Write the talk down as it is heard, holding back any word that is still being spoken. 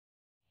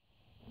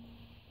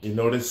You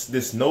know,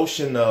 this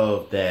notion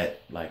of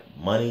that like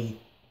money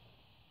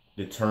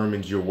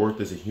determines your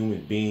worth as a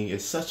human being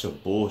is such a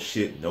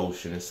bullshit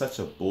notion. It's such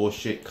a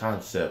bullshit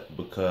concept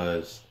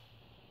because,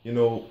 you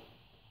know,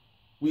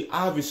 we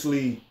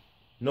obviously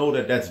know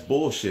that that's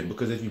bullshit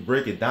because if you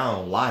break it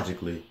down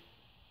logically,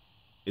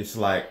 it's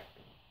like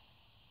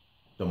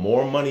the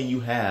more money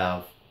you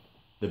have,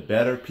 the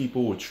better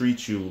people will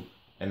treat you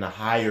and the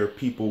higher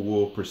people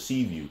will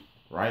perceive you,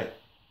 right?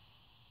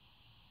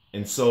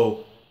 And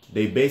so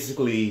they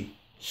basically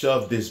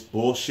shove this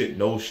bullshit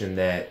notion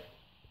that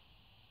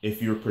if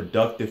you're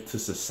productive to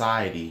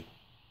society,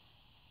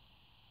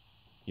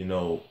 you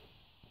know,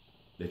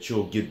 that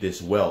you'll get this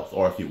wealth,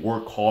 or if you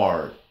work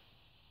hard,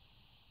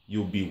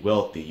 you'll be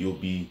wealthy, you'll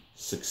be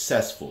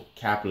successful,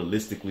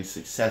 capitalistically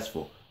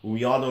successful.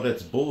 We all know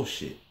that's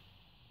bullshit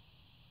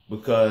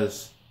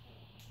because,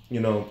 you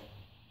know,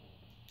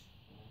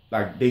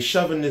 like they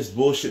shove in this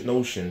bullshit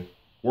notion,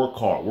 work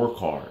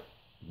hard,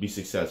 be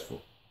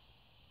successful.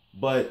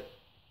 But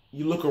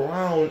you look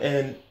around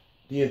and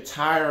the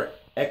entire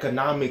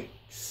economic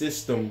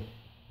system,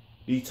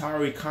 the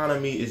entire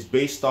economy is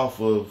based off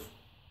of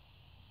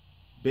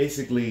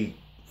basically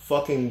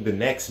fucking the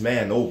next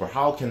man over.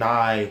 How can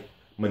I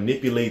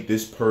manipulate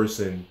this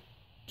person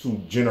to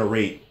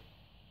generate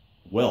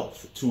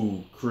wealth,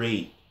 to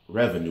create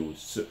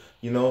revenues? So,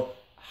 you know,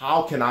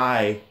 how can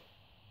I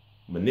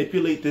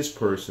manipulate this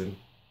person?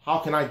 How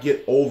can I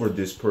get over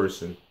this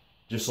person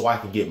just so I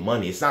can get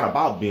money? It's not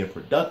about being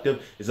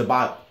productive. It's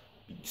about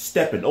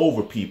stepping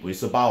over people.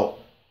 It's about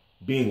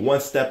being one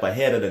step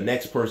ahead of the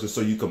next person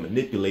so you can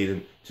manipulate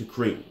them to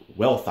create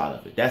wealth out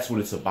of it. That's what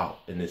it's about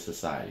in this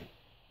society.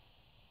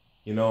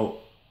 You know,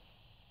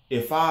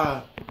 if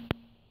I,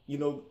 you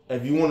know,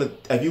 if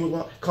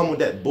you come with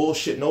that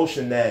bullshit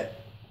notion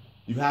that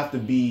you have to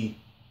be,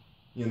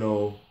 you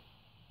know,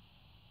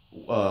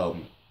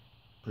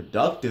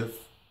 productive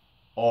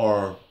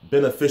or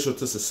beneficial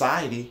to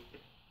society,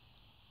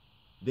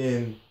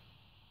 then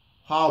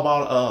how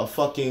about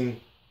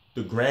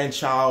the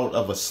grandchild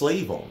of a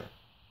slave owner?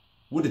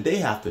 What did they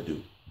have to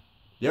do?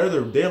 They're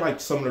like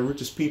some of the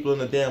richest people in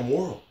the damn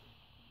world.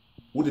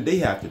 What did they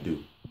have to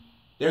do?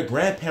 Their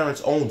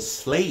grandparents owned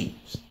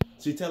slaves.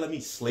 So you're telling me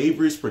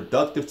slavery is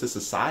productive to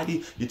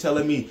society? You're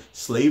telling me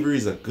slavery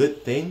is a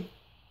good thing?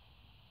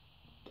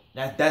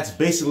 That's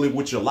basically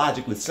what you're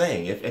logically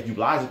saying, if you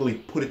logically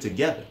put it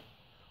together.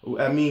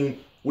 I mean,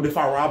 what if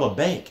I rob a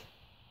bank?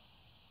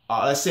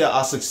 Let's say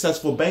a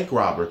successful bank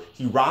robber.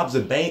 He robs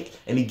a bank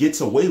and he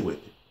gets away with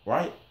it,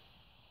 right?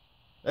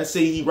 Let's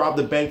say he robbed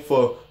a bank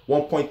for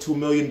 $1.2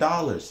 million.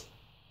 I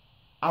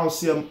don't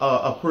see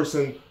a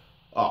person,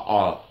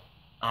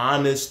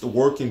 honest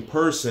working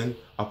person,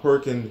 a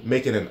person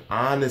making an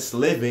honest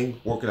living,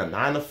 working a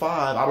 9 to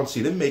 5. I don't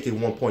see them making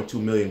 $1.2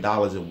 million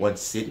in one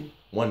sitting,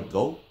 one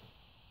go.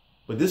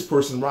 But this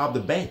person robbed the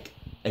bank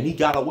and he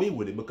got away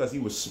with it because he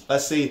was,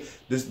 let's say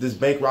this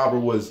bank robber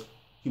was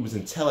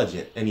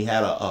intelligent and he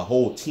had a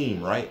whole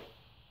team, right?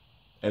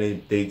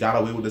 And they got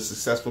away with a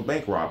successful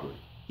bank robbery.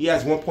 He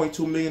has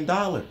 $1.2 million.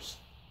 So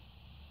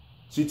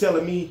you're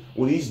telling me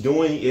what he's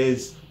doing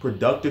is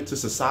productive to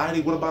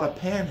society? What about a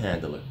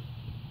panhandler?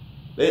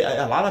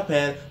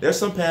 There's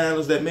some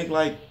panhandlers that make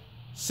like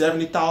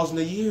 $70,000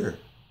 a year.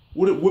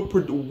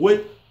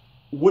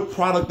 What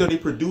product are they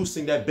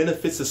producing that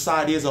benefits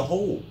society as a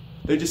whole?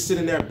 They're just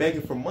sitting there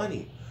begging for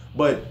money.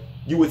 But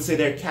you would say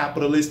they're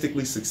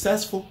capitalistically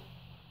successful.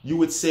 You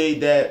would say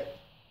that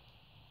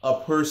a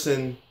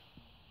person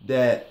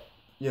that,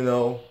 you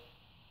know,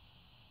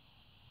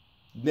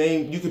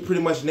 you could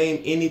pretty much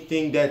name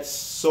anything that's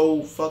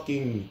so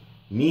fucking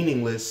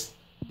meaningless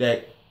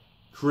that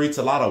creates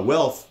a lot of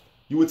wealth.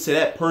 You would say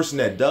that person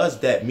that does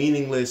that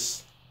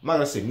meaningless, I'm not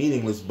gonna say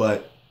meaningless,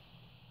 but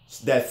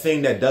that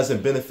thing that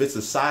doesn't benefit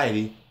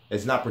society,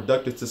 is not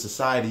productive to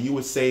society, you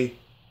would say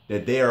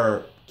that they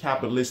are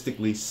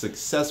capitalistically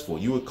successful.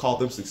 You would call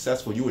them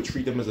successful. You would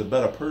treat them as a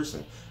better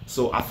person.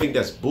 So I think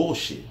that's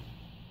bullshit.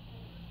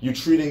 You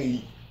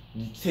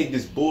take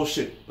this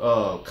bullshit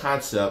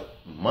concept,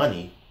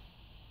 money,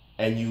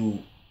 and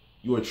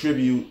you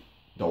attribute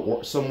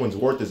someone's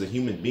worth as a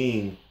human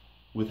being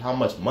with how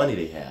much money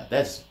they have.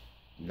 That's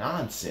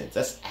nonsense.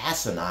 That's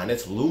asinine.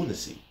 That's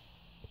lunacy.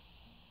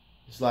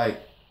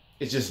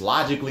 It's just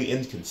logically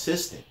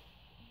inconsistent.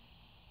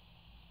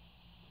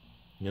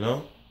 You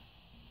know?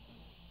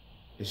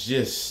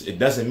 It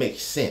doesn't make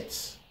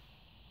sense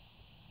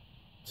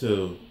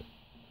to,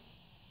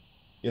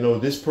 you know,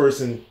 this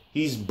person,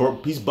 he's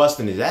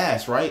busting his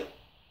ass, right?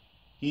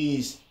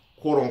 He's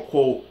quote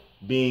unquote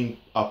being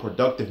a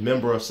productive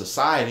member of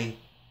society,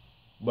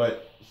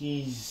 but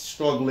he's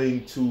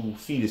struggling to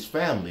feed his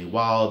family,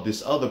 while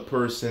this other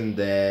person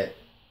that,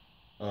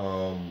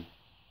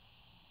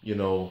 you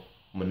know,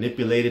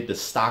 manipulated the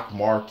stock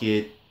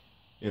market,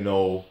 you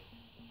know,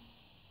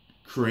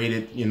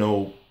 created, you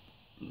know,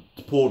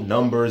 pulled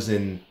numbers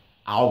and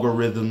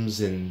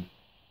algorithms and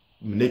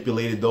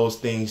manipulated those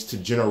things to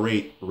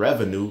generate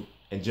revenue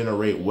and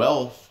generate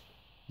wealth,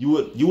 you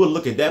would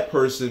look at that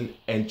person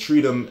and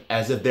treat them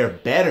as if they're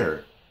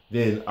better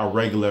than a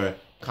regular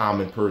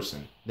common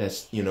person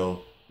that's, you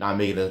know, not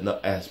making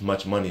as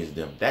much money as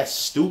them. That's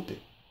stupid.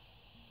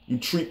 You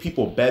treat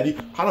people better.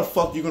 How the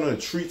fuck you gonna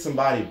treat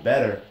somebody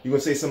better? You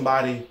gonna say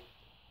somebody,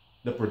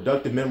 the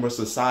productive member of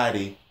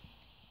society,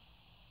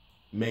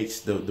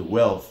 makes the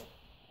wealth,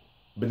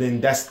 but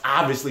then that's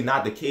obviously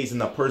not the case, and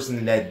the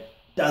person that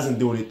doesn't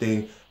do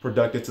anything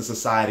productive to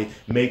society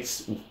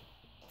makes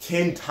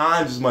 10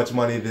 times as much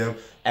money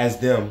as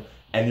them,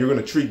 and you're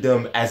gonna treat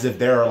them as if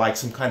they're like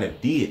some kind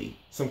of deity,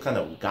 some kind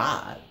of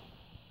god.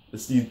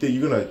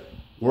 You're gonna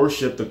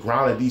worship the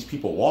ground that these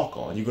people walk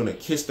on. You're gonna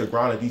kiss the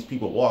ground that these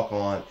people walk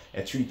on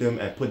and treat them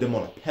and put them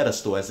on a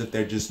pedestal as if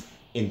they're just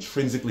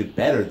intrinsically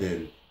better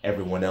than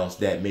everyone else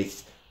that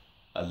makes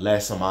a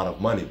less amount of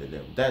money than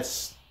them.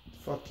 That's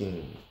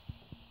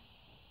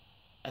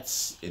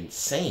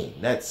insane.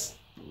 That's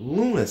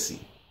lunacy.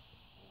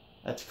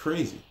 That's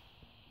crazy.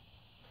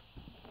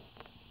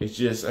 It's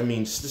just, I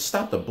mean, just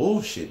stop the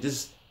bullshit.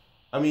 Just,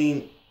 I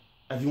mean,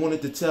 if you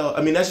wanted to tell,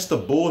 I mean, that's just a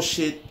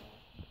bullshit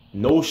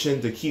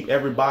notion to keep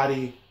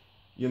everybody,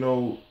 you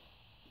know,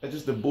 that's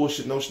just a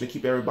bullshit notion to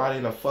keep everybody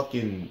in a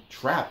fucking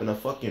trap, in a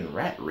fucking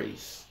rat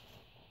race.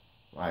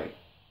 Like,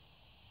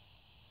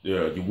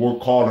 yeah, you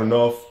work hard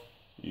enough,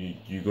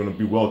 you're gonna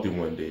be wealthy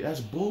one day. That's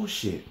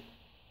bullshit.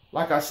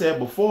 Like I said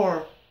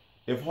before,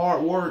 if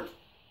hard work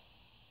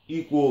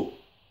equal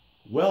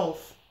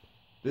wealth,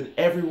 then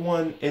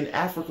everyone in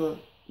Africa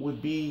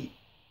would be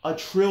a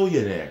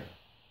trillionaire.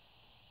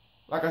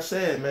 Like I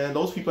said, man,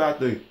 those people have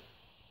to,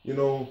 you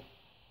know,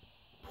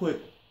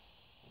 put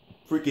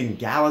freaking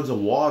gallons of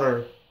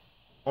water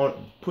on,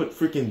 put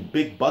freaking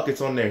big buckets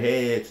on their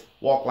heads,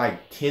 walk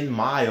like 10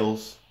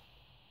 miles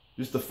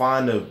just to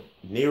find the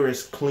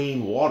nearest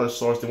clean water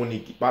source.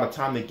 And by the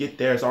time they get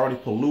there, it's already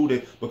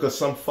polluted because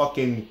some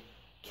fucking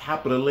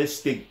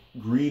capitalistic,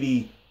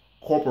 greedy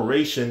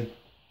corporation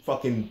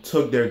fucking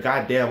took their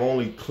goddamn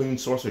only clean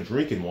source of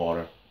drinking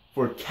water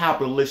for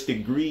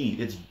capitalistic greed.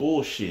 It's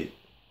bullshit.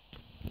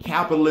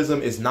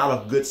 Capitalism is not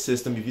a good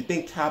system. If you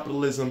think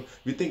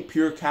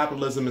pure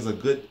capitalism is a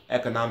good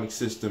economic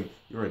system,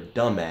 you're a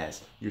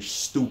dumbass. You're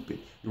stupid.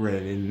 You're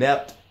an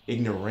inept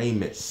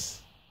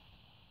ignoramus.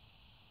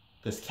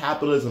 Because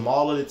capitalism,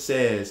 all it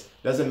says,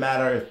 doesn't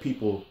matter if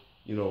people,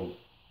 you know,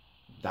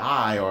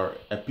 die or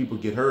if people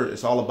get hurt.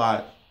 It's all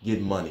about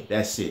getting money.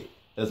 That's it.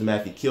 Doesn't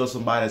matter if you kill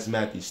somebody. Doesn't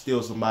matter if you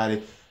steal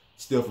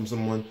from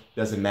someone.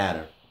 Doesn't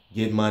matter.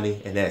 Get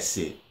money and that's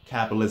it.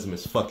 Capitalism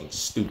is fucking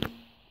stupid.